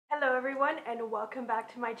Hello everyone and welcome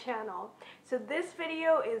back to my channel. So this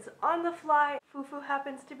video is on the fly. Fufu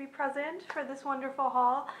happens to be present for this wonderful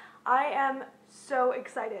haul. I am so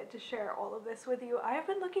excited to share all of this with you. I have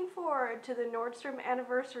been looking forward to the Nordstrom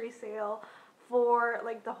Anniversary Sale for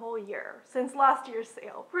like the whole year, since last year's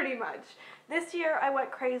sale, pretty much. This year I went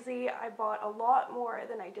crazy. I bought a lot more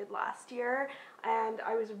than I did last year, and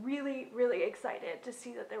I was really excited to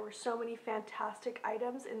see that there were so many fantastic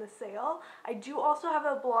items in the sale. I do also have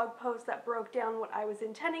a blog post that broke down what I was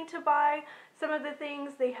intending to buy, some of the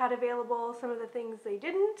things they had available, some of the things they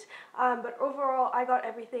didn't, but overall I got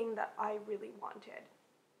everything that I really wanted.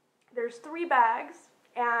 There's 3 bags,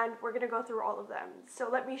 and we're going to go through all of them. So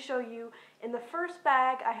let me show you. In the first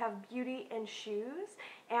bag I have beauty and shoes,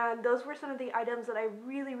 and those were some of the items that I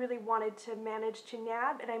really wanted to manage to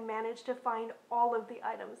nab, and I managed to find all of the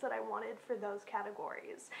items that I wanted for those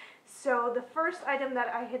categories. So the first item that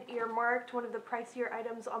I had earmarked, one of the pricier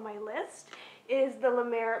items on my list, is the La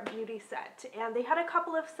Mer beauty set, and they had a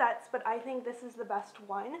couple of sets, but I think this is the best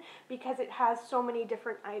one because it has so many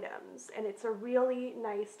different items, and it's a really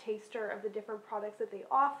nice taster of the different products that they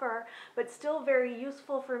offer, but still very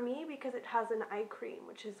useful for me because it has an eye cream,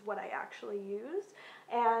 which is what I actually use.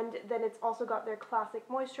 And then it's also got their classic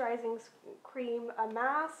moisturizing cream, a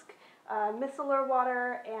mask, micellar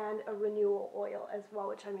water, and a renewal oil as well,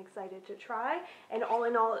 which I'm excited to try. And all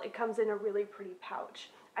in all, it comes in a really pretty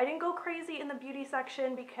pouch. I didn't go crazy in the beauty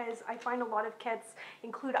section because I find a lot of kits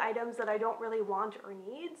include items that I don't really want or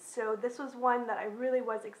need, so this was one that I really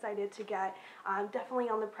was excited to get. Definitely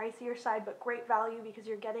on the pricier side, but great value because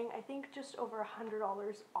you're getting, I think, just over $100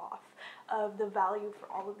 off of the value for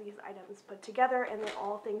all of these items put together, and they're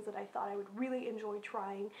all things that I thought I would really enjoy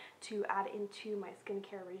trying to add into my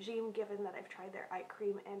skincare regime, given that I've tried their eye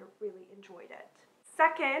cream and really enjoyed it.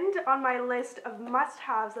 Second on my list of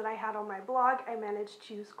must-haves that I had on my blog, I managed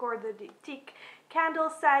to score the Diptyque candle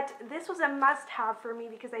set. This was a must-have for me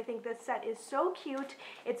because I think this set is so cute.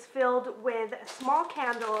 It's filled with small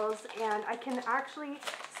candles, and I can actually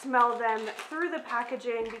smell them through the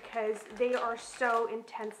packaging because they are so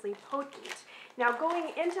intensely potent. Now,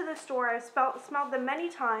 going into the store, I've smelled them many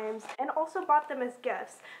times and also bought them as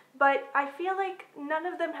gifts, but I feel like none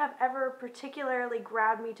of them have ever particularly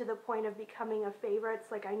grabbed me to the point of becoming a favorite,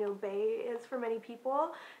 like I know Bay is for many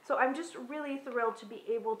people. So I'm just really thrilled to be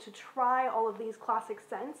able to try all of these classic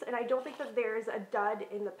scents, and I don't think that there's a dud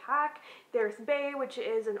in the pack. There's Bay, which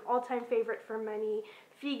is an all-time favorite for many.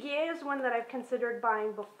 Figuier is one that I've considered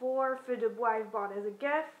buying before. Feu de Bois I've bought as a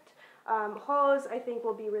gift. Rose I think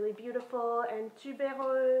will be really beautiful, and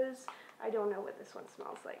Tuberose, I don't know what this one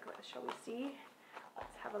smells like. Shall we see?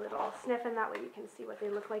 Let's have a little sniff, and that way you can see what they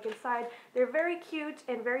look like inside. They're very cute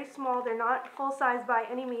and very small. They're not full size by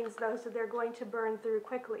any means though, so they're going to burn through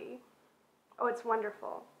quickly. Oh, it's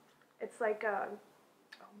wonderful. It's like a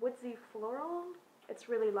woodsy floral. It's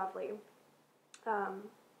really lovely.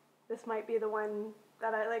 This might be the one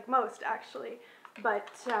that I like most, actually. But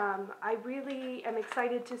I really am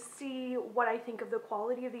excited to see what I think of the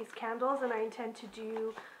quality of these candles, and I intend to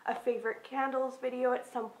do a favorite candles video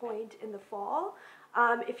at some point in the fall.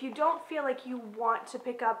 If you don't feel like you want to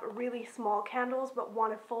pick up really small candles but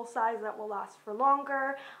want a full size that will last for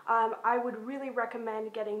longer, I would really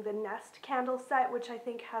recommend getting the Nest candle set, which I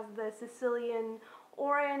think has the Sicilian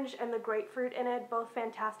orange and the grapefruit in it, both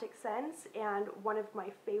fantastic scents, and one of my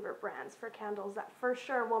favorite brands for candles that for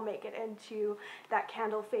sure will make it into that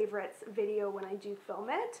candle favorites video when I do film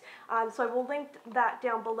it. So I will link that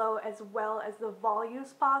down below, as well as the Volume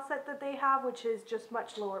Spa set that they have, which is just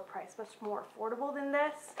much lower price, much more affordable than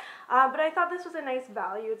this. But I thought this was a nice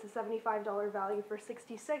value. It's a $75 value for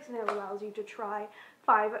 $66, and it allows you to try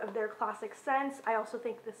 5 of their classic scents. I also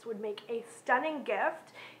think this would make a stunning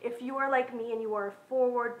gift. If you are like me and you are a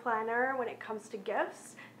forward planner when it comes to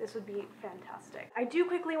gifts, this would be fantastic. I do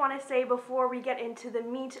quickly want to say, before we get into the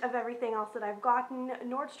meat of everything else that I've gotten,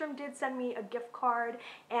 Nordstrom did send me a gift card,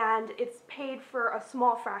 and it's paid for a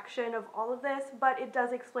small fraction of all of this, but it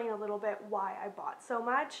does explain a little bit why I bought so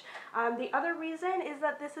much. The other reason is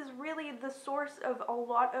that this is really the source of a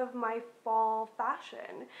lot of my fall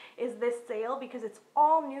fashion, is this sale, because it's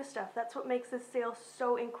all new stuff. That's what makes this sale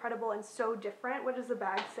so incredible and so different. What does the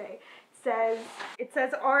bag say? It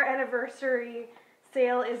says our anniversary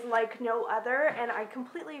sale is like no other, and I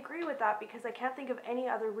completely agree with that because I can't think of any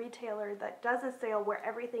other retailer that does a sale where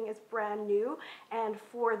everything is brand new and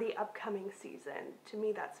for the upcoming season. To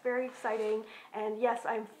me, that's very exciting, and yes,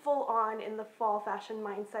 I'm full on in the fall fashion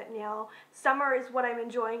mindset now. Summer is what I'm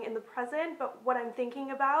enjoying in the present, but what I'm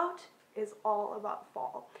thinking about is all about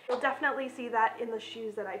fall. You'll definitely see that in the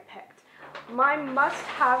shoes that I picked. My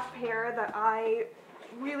must-have pair that I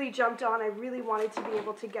really jumped on, I really wanted to be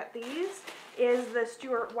able to get these, is the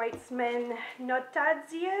Stuart Weitzman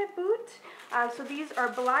Notazie boot. So these are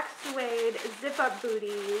black suede zip-up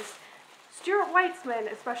booties. Stuart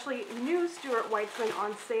Weitzman, especially new Stuart Weitzman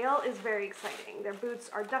on sale, is very exciting. Their boots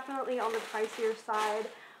are definitely on the pricier side,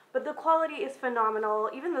 but the quality is phenomenal.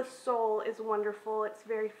 Even the sole is wonderful. It's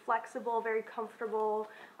very flexible, very comfortable.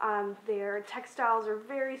 Their textiles are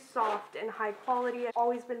very soft and high quality. I've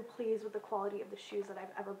always been pleased with the quality of the shoes that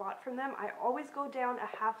I've ever bought from them. I always go down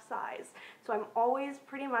a half size, so I'm always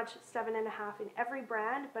pretty much 7.5 in every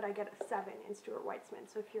brand, but I get a 7 in Stuart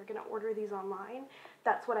Weitzman. So if you're gonna order these online,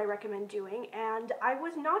 that's what I recommend doing. And I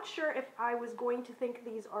was not sure if I was going to think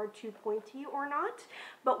these are too pointy or not,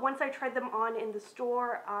 but once I tried them on in the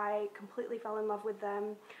store, I completely fell in love with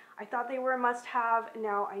them. I thought they were a must-have.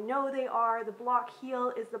 Now I know they are. The block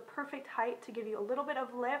heel is the perfect height to give you a little bit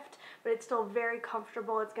of lift, but it's still very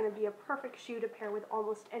comfortable. It's going to be a perfect shoe to pair with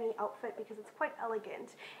almost any outfit because it's quite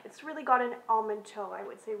elegant. It's really got an almond toe, I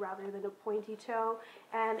would say, rather than a pointy toe,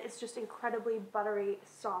 and it's just incredibly buttery,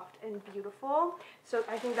 soft, and beautiful. So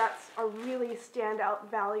I think that's a really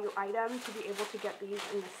standout value item to be able to get these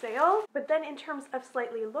in the sale. But then in terms of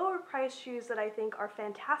slightly lower price shoes that I think are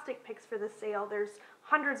fantastic picks for the sale, there's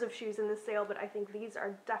hundreds of shoes in the sale, but I think these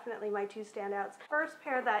are definitely my two standouts. First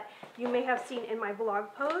pair that you may have seen in my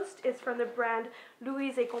blog post is from the brand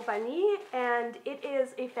Louise et Compagnie, and it is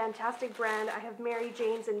a fantastic brand. I have Mary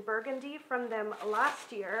Jane's in burgundy from them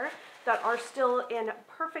last year that are still in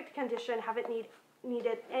perfect condition, haven't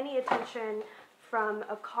needed any attention from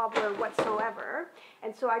a cobbler whatsoever.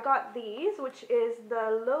 And so I got these, which is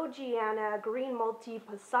the Logiana Green Multi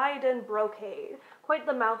Poseidon Brocade. Quite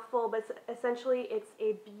the mouthful, but essentially it's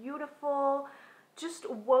a beautiful, just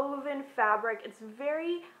woven fabric. It's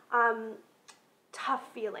very tough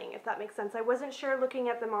feeling, if that makes sense. I wasn't sure looking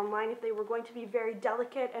at them online if they were going to be very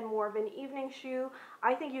delicate and more of an evening shoe.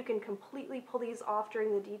 I think you can completely pull these off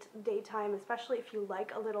during the daytime, especially if you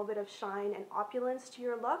like a little bit of shine and opulence to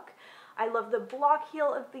your look. I love the block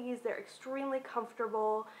heel of these. They're extremely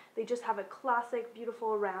comfortable. They just have a classic,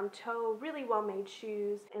 beautiful round toe, really well-made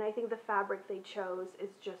shoes, and I think the fabric they chose is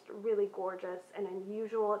just really gorgeous and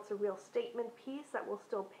unusual. It's a real statement piece that will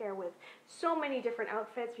still pair with so many different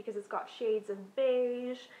outfits because it's got shades of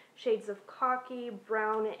beige, shades of khaki,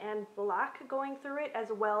 brown, and black going through it, as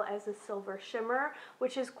well as a silver shimmer,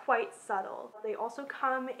 which is quite subtle. They also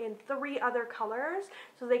come in 3 other colors.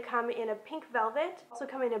 So they come in a pink velvet, also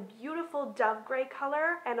come in a beautiful dove gray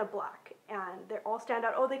color, and a black. And they all stand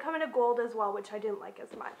out. Oh, they come in a gold as well, which I didn't like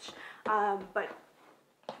as much. But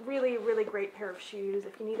really, really great pair of shoes.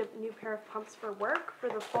 If you need a new pair of pumps for work for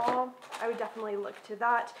the fall, I would definitely look to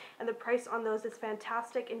that. And the price on those is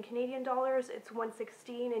fantastic. In Canadian dollars, it's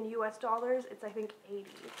 $116. In US dollars, it's I think $80.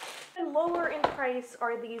 And lower in price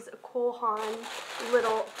are these Cole Haan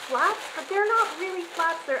little flats, but they're not really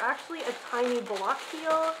flats. They're actually a tiny block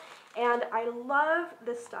heel. And I love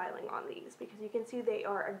the styling on these because you can see they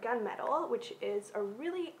are a gunmetal, which is a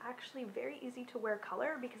really actually very easy to wear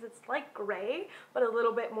color because it's like gray, but a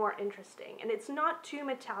little bit more interesting. And it's not too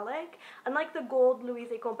metallic. Unlike the gold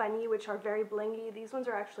Louise et Compagnie, which are very blingy, these ones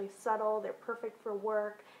are actually subtle. They're perfect for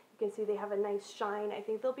work. You can see they have a nice shine. I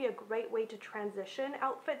think they'll be a great way to transition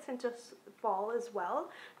outfits into fall as well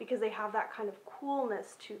because they have that kind of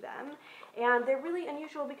coolness to them. And they're really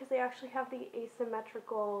unusual because they actually have the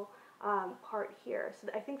asymmetrical part here. So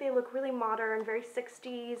I think they look really modern, very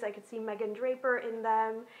 60s. I could see Megan Draper in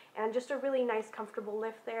them, and just a really nice, comfortable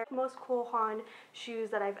lift there. Most Cole Haan shoes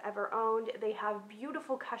that I've ever owned, they have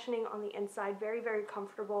beautiful cushioning on the inside, very, very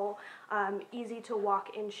comfortable, easy to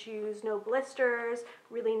walk in shoes, no blisters,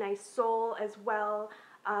 really nice sole as well.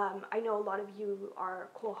 I know a lot of you are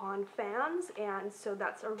Cole Haan fans, and so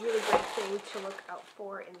that's a really great thing to look out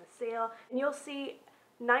for in the sale. And you'll see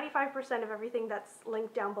 95% of everything that's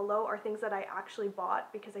linked down below are things that I actually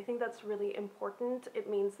bought because I think that's really important.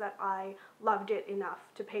 It means that I loved it enough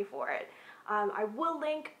to pay for it. I will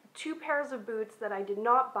link 2 pairs of boots that I did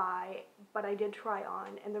not buy, but I did try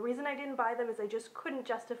on. And the reason I didn't buy them is I just couldn't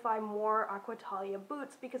justify more Aquatalia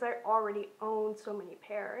boots because I already own so many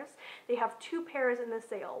pairs. They have 2 pairs in the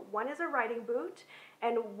sale. One is a riding boot,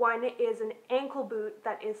 and one is an ankle boot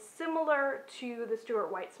that is similar to the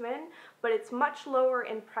Stuart Weitzman, but it's much lower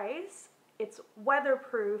in price. It's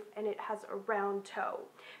weatherproof and it has a round toe.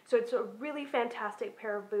 So it's a really fantastic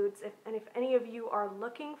pair of boots. And if any of you are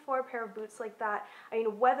looking for a pair of boots like that, I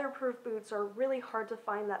mean, weatherproof boots are really hard to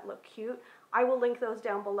find that look cute. I will link those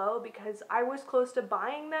down below because I was close to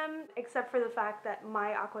buying them, except for the fact that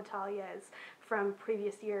my Aquatalias from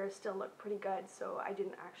previous years still look pretty good, so I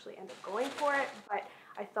didn't actually end up going for it. But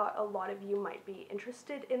I thought a lot of you might be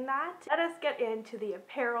interested in that. Let us get into the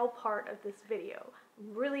apparel part of this video.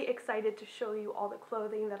 I'm really excited to show you all the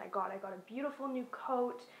clothing that I got. I got a beautiful new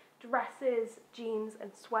coat, dresses, jeans,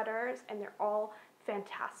 and sweaters, and they're all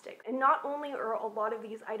fantastic. And not only are a lot of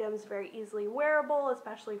these items very easily wearable,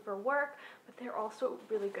 especially for work, but they're also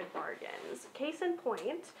really good bargains. Case in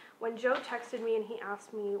point, when Joe texted me and he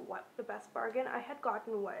asked me what the best bargain I had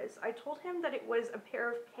gotten was, I told him that it was a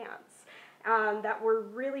pair of pants that were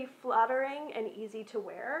really flattering and easy to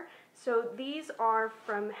wear. So these are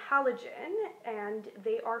from Halogen, and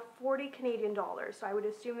they are 40 Canadian dollars. So I would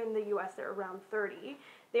assume in the US they're around 30.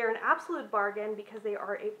 They are an absolute bargain because they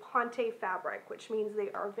are a ponte fabric, which means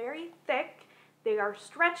they are very thick, they are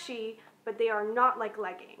stretchy, but they are not like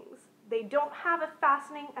leggings. They don't have a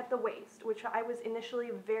fastening at the waist, which I was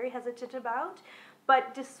initially very hesitant about,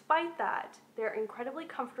 but despite that, they're incredibly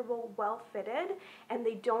comfortable, well fitted, and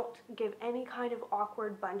they don't give any kind of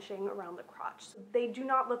awkward bunching around the crotch. So they do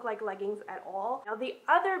not look like leggings at all. Now the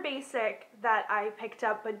other basic that I picked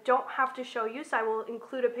up but don't have to show you, so I will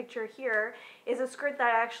include a picture here, is a skirt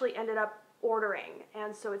that I actually ended up ordering,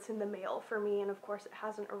 and so it's in the mail for me, and of course it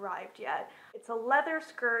hasn't arrived yet. It's a leather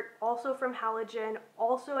skirt, also from Halogen,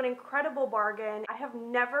 also an incredible bargain. I have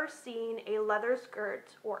never seen a leather skirt,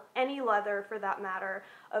 or any leather for that matter,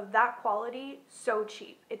 of that quality so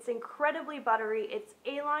cheap. It's incredibly buttery, it's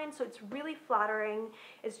A-line, so it's really flattering.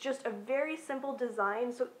 It's just a very simple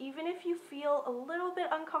design, so even if you feel a little bit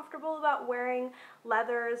uncomfortable about wearing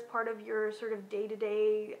leather as part of your sort of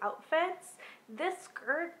day-to-day outfits, this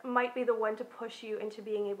skirt might be the one to push you into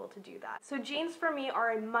being able to do that. So jeans for me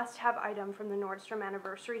are a must-have item from the Nordstrom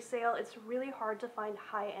Anniversary Sale. It's really hard to find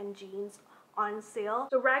high-end jeans on sale.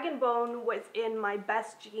 So Rag & Bone was in my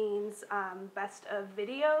best jeans, best of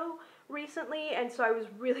video recently, and so I was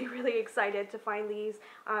really excited to find these.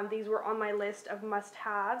 These were on my list of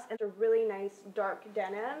must-haves, and it's a really nice dark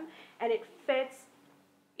denim, and it fits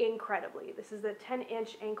incredibly. This is the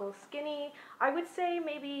 10-inch ankle skinny. I would say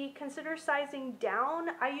maybe consider sizing down.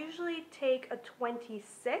 I usually take a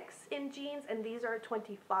 26 in jeans, and these are a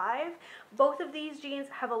 25. Both of these jeans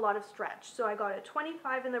have a lot of stretch, so I got a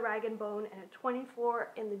 25 in the Rag & Bone and a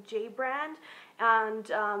 24 in the J brand, and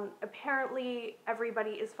apparently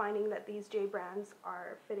everybody is finding that these J brands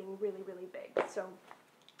are fitting really big. So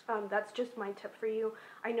that's just my tip for you.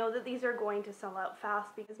 I know that these are going to sell out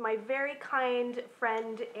fast because my very kind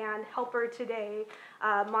friend and helper today,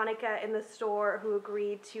 Monica in the store, who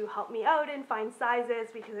agreed to help me out and find sizes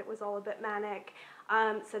because it was all a bit manic,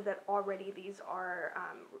 said that already these are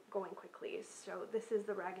going quickly. So this is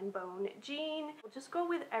the Rag & Bone jean. We'll just go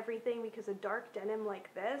with everything because a dark denim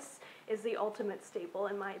like this is the ultimate staple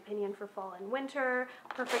in my opinion for fall and winter.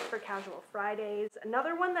 Perfect for casual Fridays.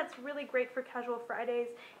 Another one that's really great for casual Fridays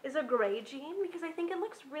is a gray jean because I think it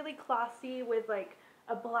looks really classy with like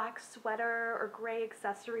a black sweater or gray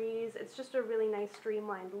accessories. It's just a really nice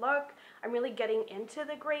streamlined look. I'm really getting into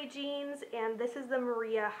the gray jeans, and this is the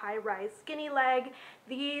Maria High Rise Skinny Leg.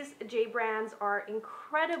 These J brands are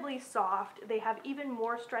incredibly soft. They have even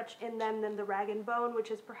more stretch in them than the Rag & Bone,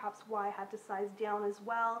 which is perhaps why I had to size down as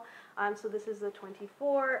well. So this is the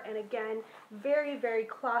 24, and again, very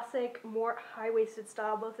classic, more high-waisted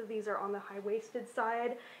style. Both of these are on the high-waisted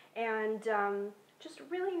side, and just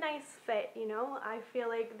really nice fit, you know. I feel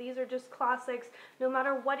like these are just classics. No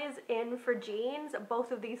matter what is in for jeans,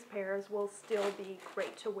 both of these pairs will still be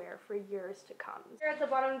great to wear for years to come. Here at the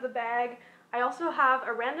bottom of the bag, I also have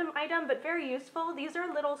a random item, but very useful. These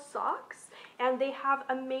are little socks, and they have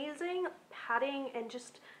amazing padding and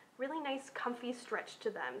just really nice comfy stretch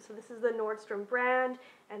to them. So this is the Nordstrom brand,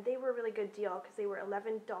 and they were a really good deal because they were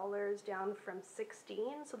 $11 down from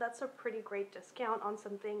 $16, so that's a pretty great discount on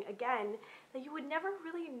something, again, that you would never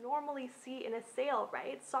really normally see in a sale,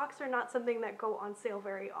 right? Socks are not something that go on sale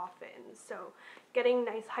very often, so getting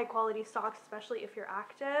nice high quality socks, especially if you're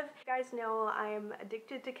active. You guys know I'm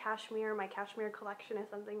addicted to cashmere. My cashmere collection is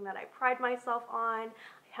something that I pride myself on.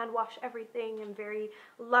 Hand wash everything. I'm very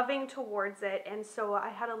loving towards it, and so I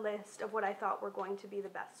had a list of what I thought were going to be the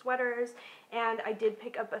best sweaters, and I did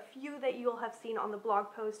pick up a few that you'll have seen on the blog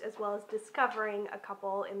post, as well as discovering a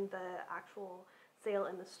couple in the actual sale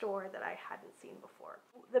in the store that I hadn't seen before.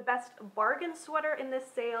 The best bargain sweater in this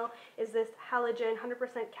sale is this Halogen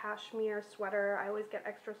 100% cashmere sweater. I always get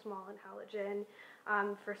extra small in Halogen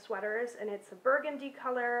for sweaters, and it's a burgundy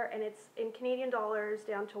color, and it's in Canadian dollars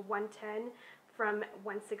down to $110 from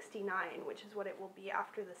 $169, which is what it will be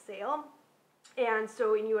after the sale. And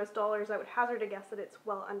so in US dollars, I would hazard a guess that it's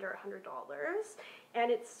well under $100. And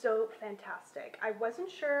it's so fantastic. I wasn't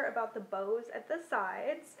sure about the bows at the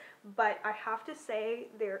sides, but I have to say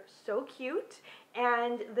they're so cute.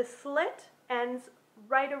 And the slit ends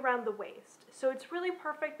right around the waist. So it's really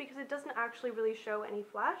perfect because it doesn't actually really show any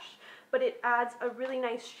flesh, but it adds a really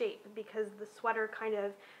nice shape because the sweater kind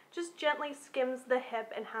of just gently skims the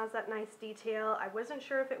hip and has that nice detail. I wasn't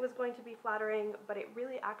sure if it was going to be flattering, but it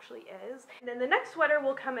really actually is. And then the next sweater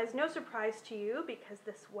will come as no surprise to you because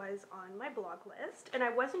this was on my blog list, and I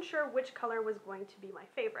wasn't sure which color was going to be my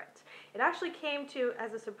favorite. It actually came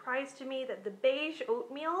as a surprise to me that the beige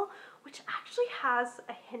oatmeal, which actually has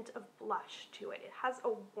a hint of blush to it. It has a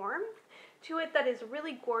warmth to it that is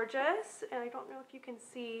really gorgeous, and I don't know if you can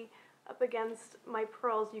see up against my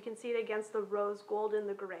pearls, you can see it against the rose gold and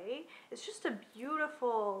the gray. It's just a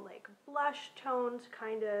beautiful, like, blush toned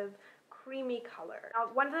kind of creamy color.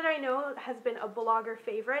 One that I know has been a blogger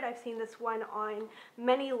favorite. I've seen this one on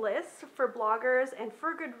many lists for bloggers, and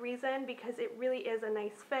for good reason, because it really is a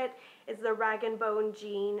nice fit, is the Rag & Bone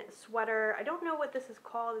jean sweater. I don't know what this is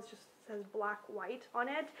called. It just says black white on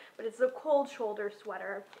it, but it's a cold shoulder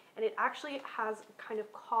sweater, and it actually has a kind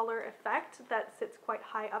of collar effect that sits quite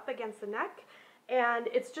high up against the neck, and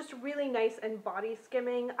it's just really nice and body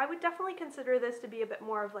skimming. I would definitely consider this to be a bit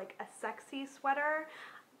more of like a sexy sweater,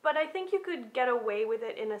 but I think you could get away with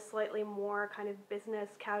it in a slightly more kind of business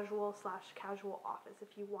casual / casual office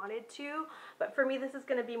if you wanted to. But for me, this is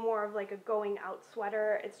going to be more of like a going out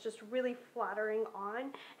sweater. It's just really flattering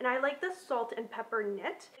on. And I like this salt and pepper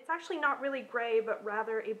knit. It's actually not really gray, but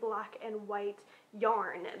rather a black and white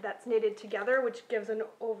yarn that's knitted together, which gives an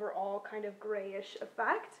overall kind of grayish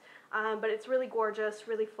effect. But it's really gorgeous,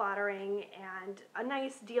 really flattering, and a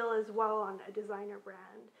nice deal as well on a designer brand.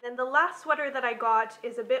 And the last sweater that I got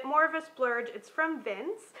is a bit more of a splurge. It's from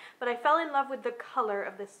Vince, but I fell in love with the color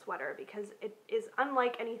of this sweater because it is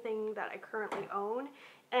unlike anything that I currently own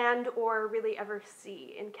and or really ever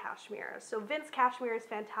see in cashmere. So Vince cashmere is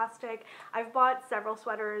fantastic. I've bought several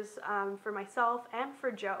sweaters for myself and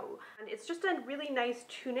for Joe. And it's just a really nice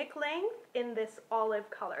tunic length in this olive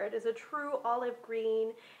color. It is a true olive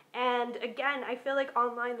green. And again, I feel like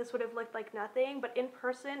online this would have looked like nothing, but in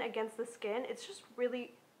person against the skin, it's just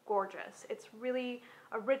really gorgeous. It's really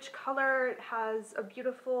a rich color. It has a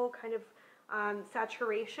beautiful kind of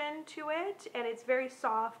saturation to it, and it's very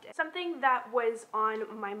soft. Something that was on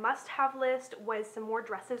my must-have list was some more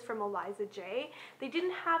dresses from Eliza J. They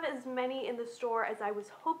didn't have as many in the store as I was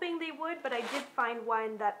hoping they would, but I did find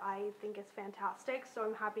one that I think is fantastic, so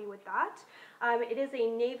I'm happy with that. It is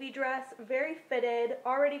a navy dress, very fitted,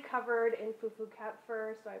 already covered in fufu cat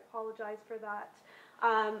fur, so I apologize for that.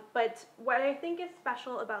 But what I think is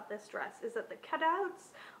special about this dress is that the cutouts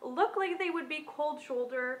look like they would be cold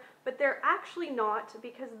shoulder, but they're actually not,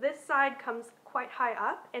 because this side comes quite high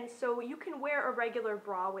up, and so you can wear a regular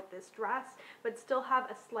bra with this dress but still have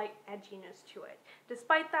a slight edginess to it.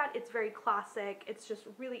 Despite that, it's very classic. It's just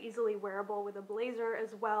really easily wearable with a blazer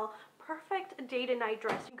as well. Perfect day to night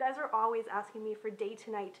dress. You guys are always asking me for day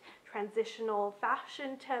to night transitional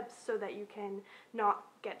fashion tips so that you can not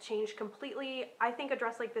get changed completely. I think a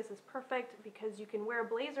dress like this is perfect because you can wear a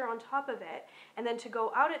blazer on top of it, and then to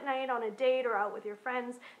go out at night on a date or out with your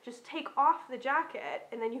friends, just take off the jacket,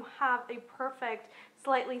 and then you have a perfect,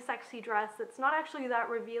 slightly sexy dress that's not actually that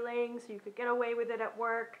revealing, so you could get away with it at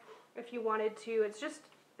work if you wanted to.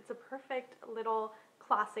 It's a perfect little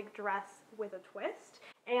classic dress with a twist.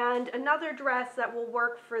 And another dress that will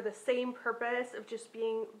work for the same purpose of just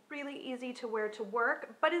being really easy to wear to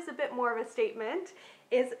work, but is a bit more of a statement,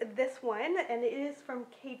 is this one, and it is from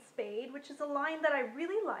Kate Spade, which is a line that I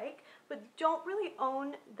really like, but don't really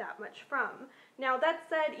own that much from. Now that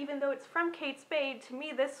said, even though it's from Kate Spade, to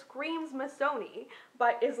me this screams Missoni,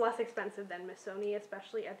 but is less expensive than Missoni,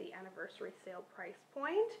 especially at the anniversary sale price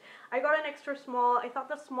point. I got an extra small. I thought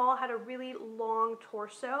the small had a really long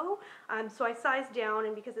torso, so I sized down,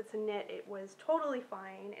 and because it's a knit, it was totally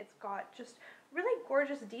fine. It's got just really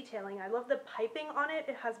gorgeous detailing. I love the piping on it.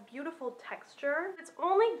 It has beautiful texture. It's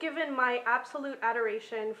only given my absolute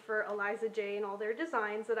adoration for Eliza J and all their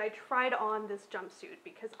designs that I tried on this jumpsuit,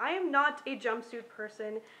 because I am not a jumpsuit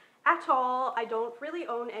person at all. I don't really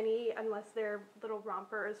own any unless they're little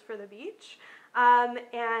rompers for the beach. And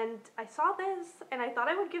I saw this and I thought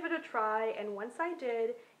I would give it a try, and once I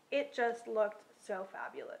did, it just looked so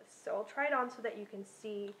fabulous. So I'll try it on so that you can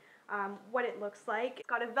see what it looks like. It's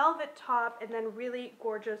got a velvet top and then really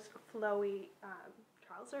gorgeous flowy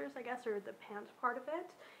trousers, I guess, or the pant part of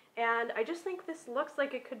it. And I just think this looks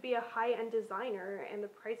like it could be a high-end designer, and the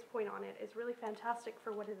price point on it is really fantastic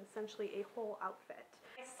for what is essentially a whole outfit.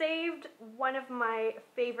 My saved one of my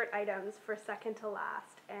favorite items for second to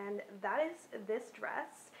last, and that is this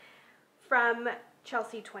dress from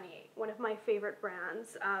Chelsea 28, one of my favorite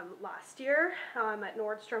brands last year at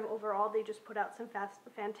Nordstrom. Overall, they just put out some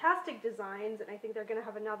fantastic designs, and I think they're going to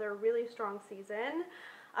have another really strong season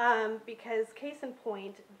because case in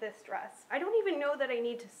point, this dress. I don't even know that I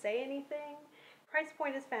need to say anything. Price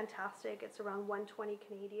point is fantastic. It's around $120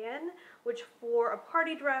 Canadian, which for a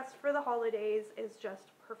party dress for the holidays is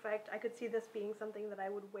just perfect. I could see this being something that I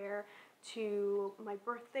would wear to my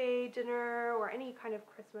birthday dinner or any kind of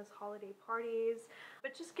Christmas holiday parties.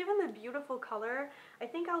 But just given the beautiful color, I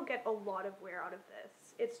think I'll get a lot of wear out of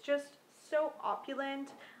this. It's just so opulent.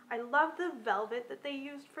 I love the velvet that they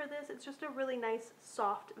used for this. It's just a really nice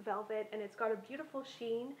soft velvet, and it's got a beautiful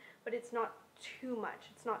sheen, but it's not too much.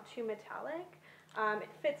 It's not too metallic. It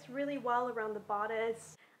fits really well around the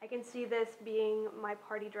bodice. I can see this being my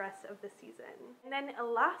party dress of the season. And then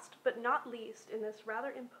last but not least in this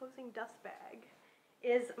rather imposing dust bag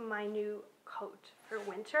is my new coat for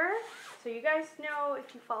winter. So you guys know,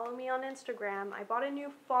 if you follow me on Instagram, I bought a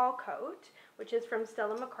new fall coat, which is from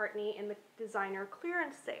Stella McCartney in the designer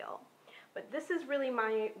clearance sale. But this is really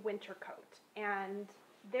my winter coat, and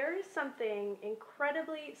there is something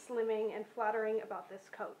incredibly slimming and flattering about this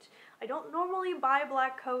coat. I don't normally buy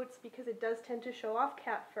black coats because it does tend to show off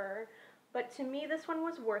cat fur, but to me this one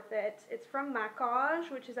was worth it. It's from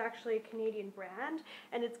Macage, which is actually a Canadian brand,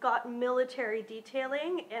 and it's got military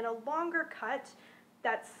detailing and a longer cut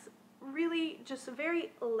that's really just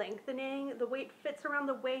very lengthening. The way it fits around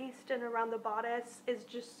the waist and around the bodice is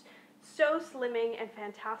just so slimming and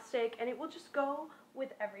fantastic, and it will just go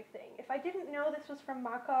with everything. If I didn't know this was from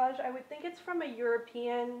Macage, I would think it's from a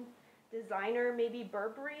European designer, maybe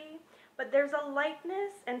Burberry, but there's a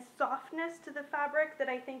lightness and softness to the fabric that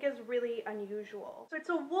I think is really unusual. So it's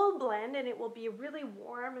a wool blend, and it will be really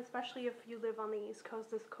warm, especially if you live on the East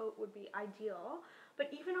Coast. This coat would be ideal. But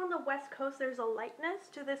even on the West Coast, there's a lightness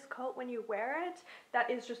to this coat when you wear it that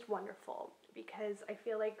is just wonderful, because I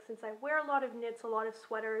feel like since I wear a lot of knits, a lot of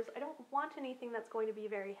sweaters, I don't want anything that's going to be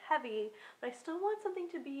very heavy, but I still want something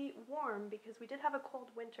to be warm because we did have a cold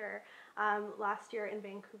winter last year in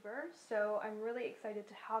Vancouver. So I'm really excited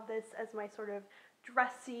to have this as my sort of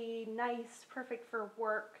dressy, nice, perfect for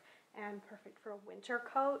work and perfect for a winter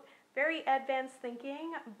coat. Very advanced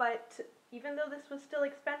thinking, but even though this was still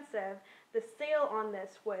expensive, the sale on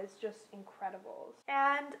this was just incredible.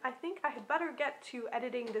 And I think I had better get to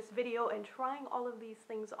editing this video and trying all of these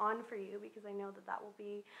things on for you, because I know that that will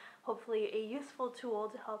be hopefully a useful tool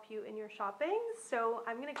to help you in your shopping. So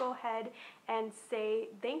I'm gonna go ahead and say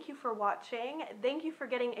thank you for watching. Thank you for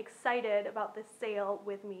getting excited about this sale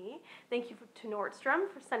with me. Thank you to Nordstrom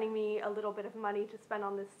for sending me a little bit of money to spend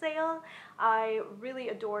on this sale. I really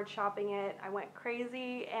adored shopping it. I went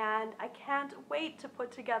crazy, and I can't wait to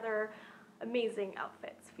put together amazing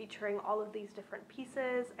outfits featuring all of these different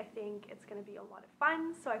pieces. I think it's going to be a lot of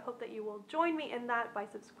fun, so I hope that you will join me in that by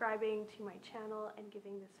subscribing to my channel and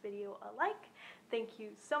giving this video a like. Thank you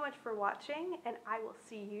so much for watching, and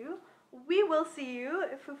we will see you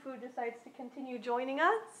if Fufu decides to continue joining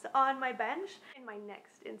us on my bench in my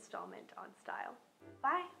next installment on style.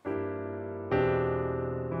 Bye!